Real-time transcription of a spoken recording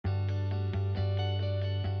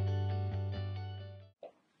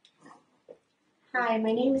Hi,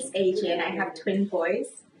 my name is Ajay and I have twin boys.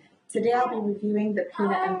 Today I'll be reviewing the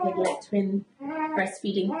Peanut and Piglet twin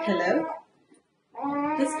breastfeeding pillow.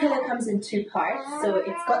 This pillow comes in two parts, so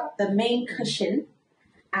it's got the main cushion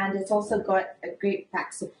and it's also got a great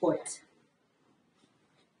back support.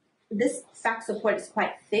 This back support is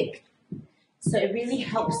quite thick, so it really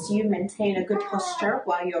helps you maintain a good posture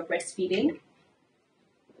while you're breastfeeding.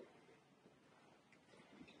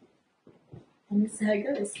 And this is how it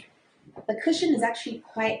goes. The cushion is actually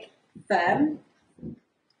quite firm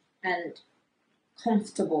and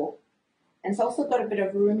comfortable. And it's also got a bit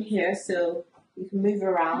of room here, so you can move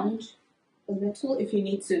around a little if you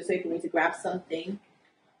need to. So if you need to grab something,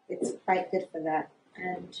 it's quite good for that.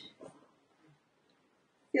 And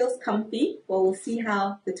feels comfy. Well, we'll see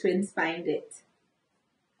how the twins find it.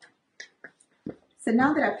 So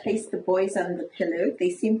now that I've placed the boys on the pillow, they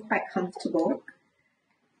seem quite comfortable.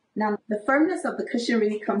 Now, the firmness of the cushion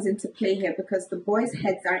really comes into play here because the boys'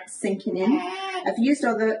 heads aren't sinking in. I've used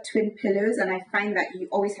other twin pillows and I find that you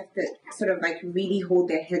always have to sort of like really hold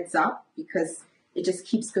their heads up because it just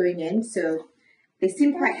keeps going in. So they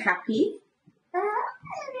seem quite happy.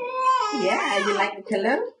 Yeah, you like the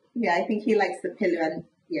pillow? Yeah, I think he likes the pillow and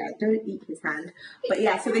yeah, don't eat his hand. But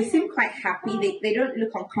yeah, so they seem quite happy. They don't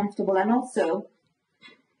look uncomfortable and also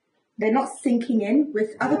they're not sinking in.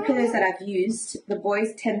 With other pillows that I've used, the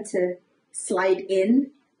boys tend to slide in,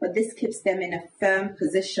 but this keeps them in a firm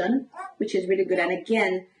position, which is really good. And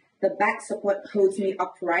again, the back support holds me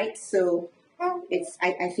upright, so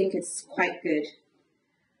I think it's quite good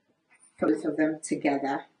for both of them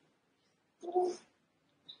together.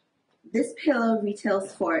 This pillow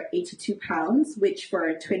retails for £82, which for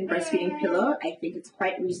a twin breastfeeding pillow, I think it's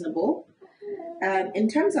quite reasonable. In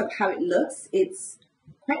terms of how it looks, it's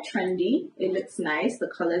quite trendy. It looks nice. The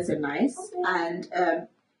colors are nice, and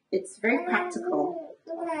it's very practical.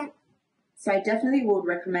 So I definitely would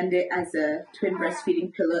recommend it as a twin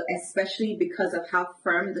breastfeeding pillow, especially because of how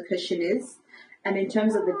firm the cushion is. And in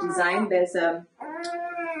terms of the design, there's a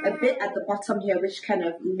bit at the bottom here which kind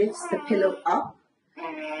of lifts the pillow up,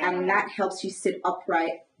 and that helps you sit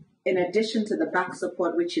upright in addition to the back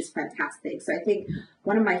support, which is fantastic. So I think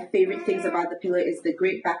one of my favorite things about the pillow is the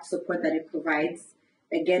great back support that it provides.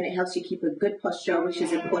 Again, it helps you keep a good posture, which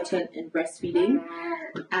is important in breastfeeding.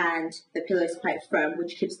 And the pillow is quite firm,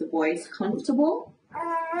 which keeps the boys comfortable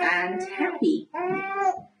and happy.